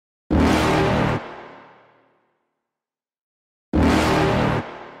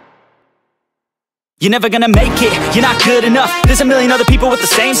You're never gonna make it, you're not good enough. There's a million other people with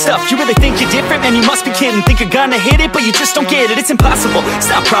the same stuff. You really think you're different? Man, you must be kidding. Think you're gonna hit it, but you just don't get it. It's impossible, it's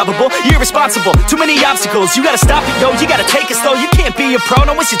not probable, you're irresponsible. Too many obstacles, you gotta stop it, yo. You gotta take it slow, you can't be a pro.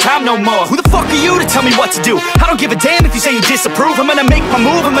 Don't waste your time no more. Who the fuck are you to tell me what to do? I don't give a damn if you say you disapprove. I'm gonna make my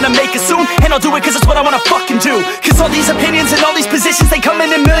move, I'm gonna make it soon. And I'll do it cause it's what I wanna fucking do. Cause all these opinions and all these positions, they come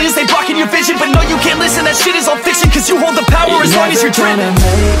in millions, they blocking your vision. But no, you can't listen, that shit is all fiction. Cause you hold the power as long as you're dreaming.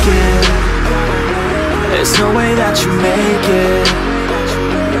 There's no way that you make it.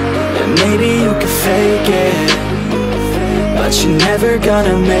 And maybe you can fake it, but you're never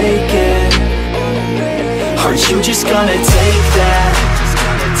gonna make it. Aren't you just gonna take that?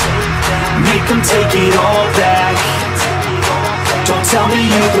 Make them take it all back. Don't tell me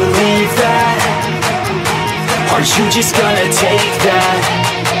you believe that. Aren't you just gonna take that?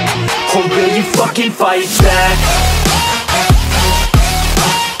 Or will you fucking fight back?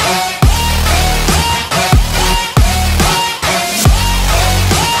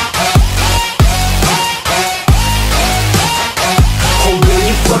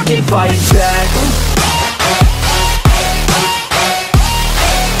 Fucking fight back.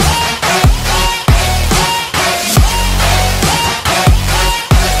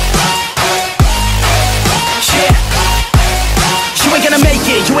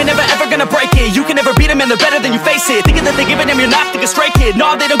 You ain't never ever gonna break it. You can never beat them and they're better than you face it. Thinking that they give a damn, you're not thinking straight, kid.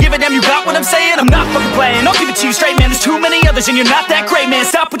 No, they don't give a damn, you got what I'm saying? I'm not fucking playing, I'll give it to you straight, man. There's too many others and you're not that great, man.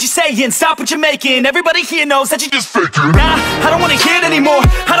 Stop what you're saying, stop what you're making. Everybody here knows that you just faking. Nah, I don't wanna hear it anymore,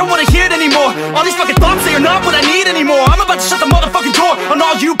 I don't wanna hear it anymore. All these fucking thoughts, they are not what I need anymore. I'm about to shut the motherfucking door on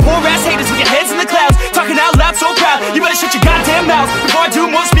all you poor ass haters with your heads in the clouds, talking out loud so proud. You better shut your goddamn mouth before I do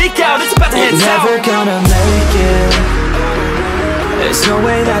more, speak out. It's about to head south. You're never gonna make it. There's no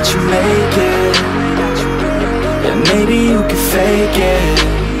way that you make it. And maybe you can fake it,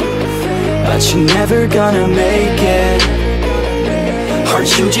 but you're never gonna make it.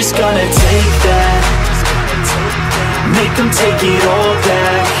 Aren't you just gonna take that? Make them take it all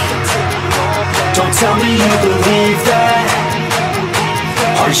back. Don't tell me you believe that.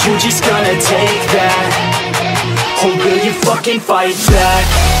 Aren't you just gonna take that? Or will you fucking fight back?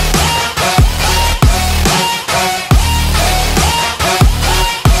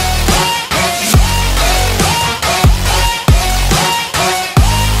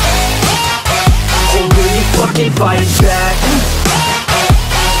 Fucking fight back.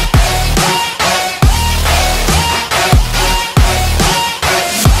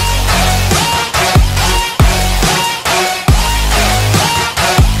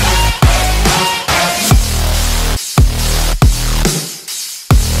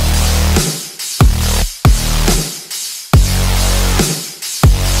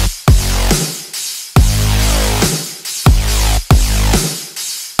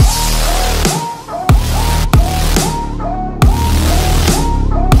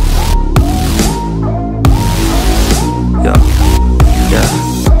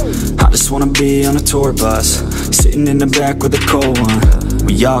 Be on a tour bus, sitting in the back with a cold one.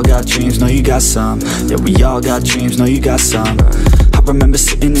 We all got dreams, know you got some. Yeah, we all got dreams, know you got some. I remember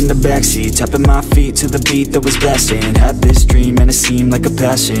sitting in the backseat, tapping my feet to the beat that was blasting. Had this dream and it seemed like a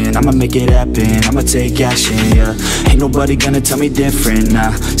passion. I'ma make it happen, I'ma take action, yeah. Ain't nobody gonna tell me different,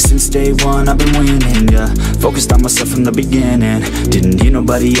 nah. Since day one I've been winning, yeah. Focused on myself from the beginning, didn't hear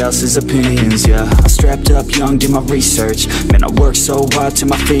nobody else's opinions, yeah. I strapped up young, did my research. Man, I worked so hard till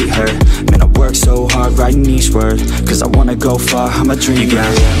my feet hurt. Man, I worked so hard writing each word, cause I wanna go far, I'm a dreamer. You got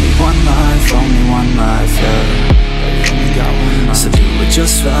only one life, yeah. So do it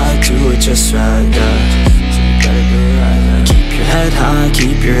just right, yeah. So you gotta do it right, yeah.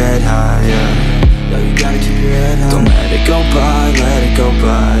 Keep your head high, yeah. Yo, you gotta keep your head high. Don't let it go by,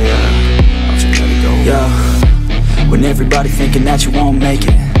 yeah. Don't you let it go, yeah. When everybody's thinking that you won't make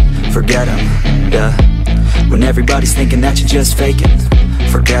it, forget them, yeah. When everybody's thinking that you're just faking,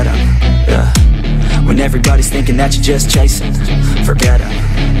 forget them, yeah. When everybody's thinking that you're just chasing, forget them,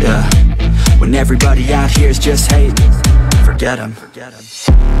 yeah. When everybody out here is just hating, forget them.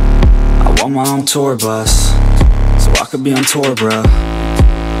 I want my own tour bus, so I could be on tour, bro,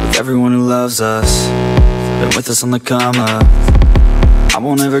 with everyone who loves us, been with us on the come up. I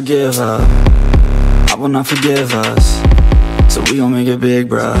won't ever give up, I will not forgive us. So we gon' make it big,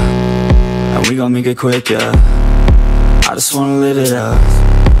 bro, and we gon' make it quick, yeah. I just wanna live it up,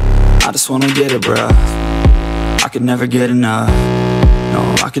 I just wanna get it, bro. I could never get enough,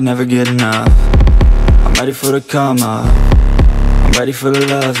 no, I could never get enough. I'm ready for the come up, I'm ready for the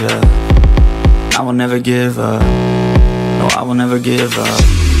love, yeah. I will never give up, no, I will never give up.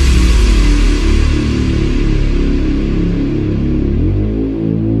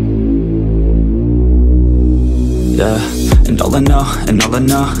 yeah. And all I know,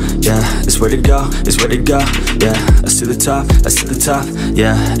 yeah, is where to go, yeah. Let's to the top,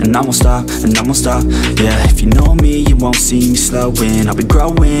 yeah. And I won't stop, yeah. If you know me, you won't see me slowing. I'll be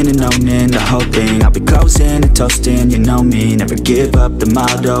growing and owning the whole thing. I'll be closing and toasting, you know me. Never give up the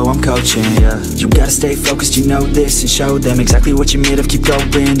motto, I'm coaching, yeah. You gotta stay focused, you know this, and show them exactly what you're made of. Keep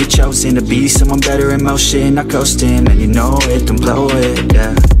going, you're chosen to be someone better in motion, not coasting. And you know it, don't blow it,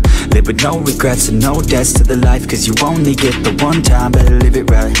 yeah. Live with no regrets and no debts to the life, cause you only get the one time. Better live it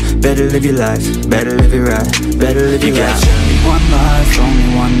right, better live your life, better live it right, better live your life.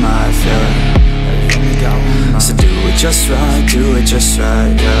 Only one life, yeah. So do it just right, yeah.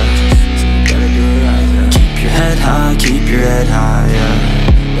 So you gotta do it right, yeah. Keep your head high, yeah.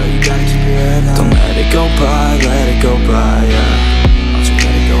 You gotta keep your head high. Don't let it go by, yeah. Don't you let it go by,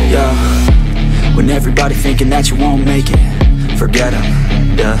 yeah. When everybody thinking that you won't make it, forget them,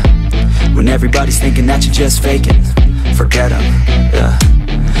 yeah. When everybody's thinking that you're just faking, forget them, yeah.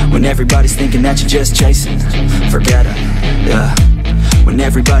 When everybody's thinking that you're just chasing, forget them, yeah. When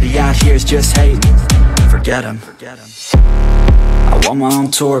everybody out here is just hating, forget them. I want my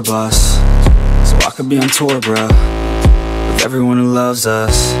own tour bus, so I could be on tour, bro, with everyone who loves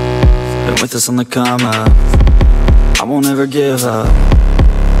us, been with us on the come up. I won't ever give up,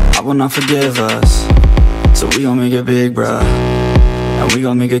 I will not forgive us, so we gon' make it big, bro. And we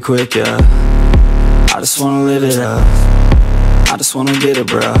gon' make it quick, yeah. I just wanna live it up, I just wanna get it,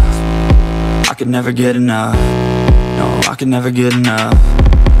 bro. I could never get enough, no, I could never get enough.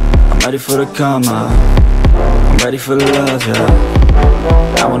 I'm ready for the come up, I'm ready for the love,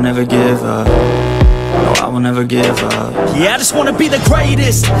 yeah. I will never give up, no, I will never give up. Yeah, I just wanna be the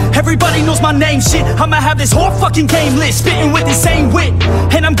greatest. Everybody knows my name, shit. I'ma have this whole fucking game list, spitting with insane wit,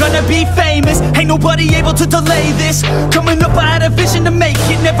 and I'm gonna be famous. Ain't nobody able to delay this. Coming up, I had a vision to make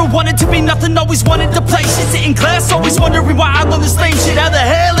it. Never wanted to be nothing, always wanted to play shit. Sit in class, always wondering why I love this lame shit. How the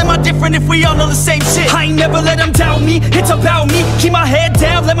hell am I different if we all know the same shit? I ain't never let them doubt me, it's about me. Keep my head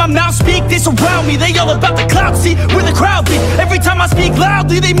down, let my mouth speak. They surround me, they all about the clout, see where the crowd be. Every time I speak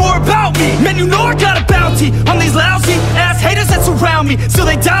loudly, they more about me. Man, you know I got a bounty on these lousy ass haters that surround me. Still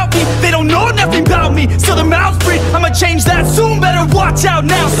they doubt me, they don't know nothing about me. Still their mouths free, I'ma change that soon, better watch out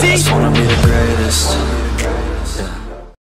now, see? I just wanna be the greatest.